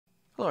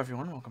Hello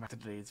everyone, welcome back to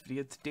today's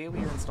video. Today we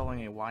are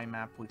installing a Y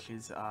map, which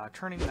is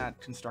turning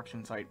that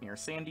construction site near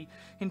Sandy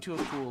into a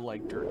cool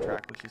like dirt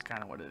track, which is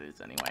kind of what it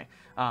is anyway.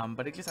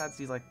 But it just adds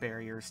these like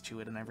barriers to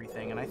it and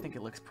everything, and I think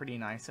it looks pretty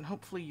nice, and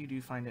hopefully you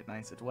do find it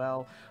nice as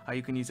well.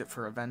 You can use it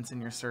for events in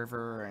your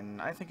server,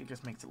 and I think it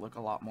just makes it look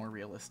a lot more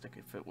realistic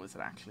if it was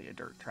actually a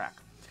dirt track.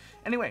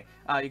 Anyway,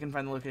 you can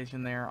find the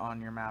location there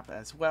on your map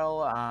as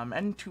well,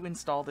 and to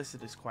install this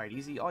it is quite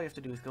easy. All you have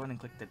to do is go ahead and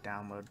click the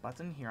download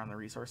button here on the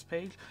resource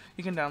page.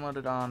 You can download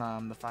it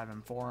on the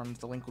FiveM forums.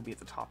 The link will be at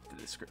the top of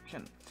the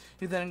description.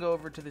 You then go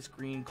over to this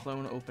green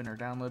clone, open, or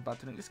download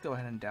button and just go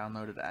ahead and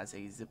download it as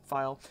a zip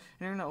file.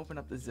 And you're going to open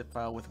up the zip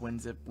file with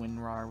WinZip,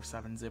 WinRAR,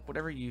 7-zip,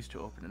 whatever you use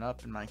to open it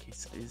up. In my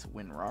case it is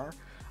WinRAR.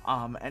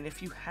 And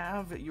if you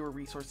have your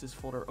resources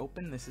folder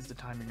open, this is the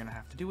time you're going to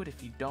have to do it.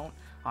 If you don't,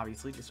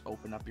 obviously just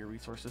open up your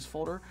resources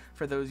folder.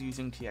 For those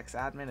using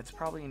TXadmin, it's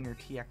probably in your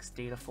TX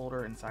data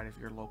folder inside of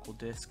your local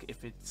disk.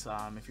 If it's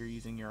if you're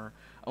using your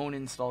own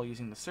install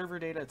using the server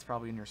data, it's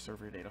probably in your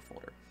server data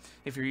folder.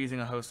 If you're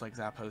using a host like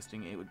Zap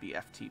Hosting, it would be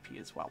FTP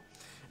as well.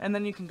 And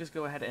then you can just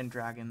go ahead and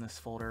drag in this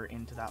folder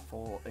into that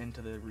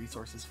into the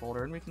resources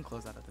folder, and we can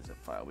close that at the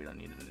zip file. We don't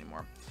need it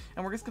anymore.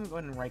 And we're just going to go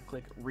ahead and right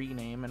click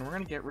rename, and we're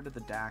going to get rid of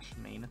the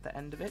 -main at the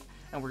end of it,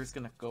 and we're just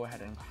going to go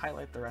ahead and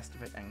highlight the rest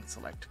of it and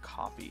select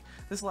copy.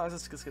 This allows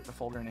us to just get the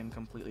folder name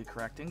completely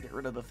correct and get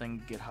rid of the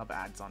thing GitHub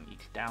adds on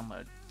each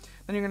download.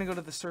 Then you're going to go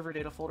to the server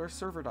data folder,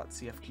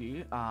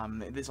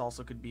 server.cfg. This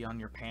also could be on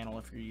your panel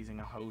if you're using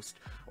a host,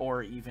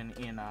 or even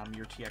in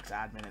your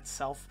TXadmin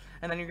itself.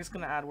 And then you're just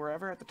going to add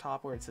wherever at the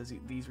top where it says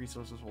these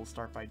resources will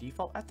start by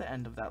default at the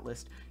end of that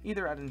list,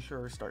 either at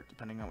ensure or start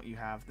depending on what you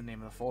have. The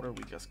name of the folder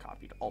we just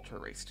copied, Ultra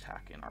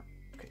Racetrack in our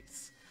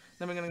case.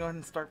 Then we're going to go ahead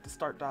and start the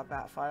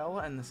start.bat file,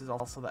 and this is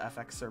also the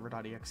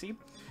fxserver.exe, and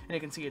you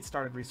can see it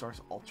started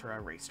resource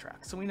Ultra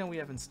Racetrack, so we know we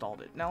have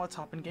installed it. Now let's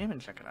hop in game and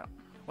check it out.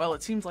 Well,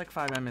 it seems like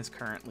FiveM is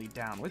currently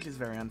down, which is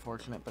very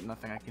unfortunate, but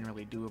nothing I can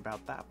really do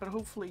about that. But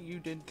hopefully you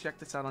did check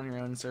this out on your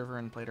own server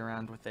and played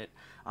around with it.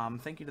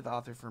 Thank you to the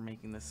author for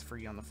making this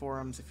free on the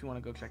forums. If you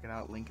want to go check it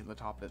out, link in the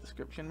top of the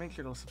description. Make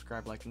sure to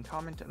subscribe, like, and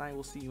comment, and I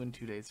will see you in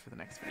 2 days for the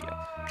next video.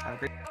 Have a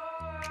great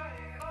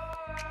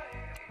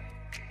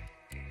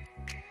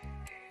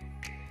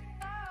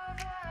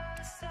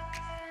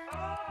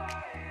Oh,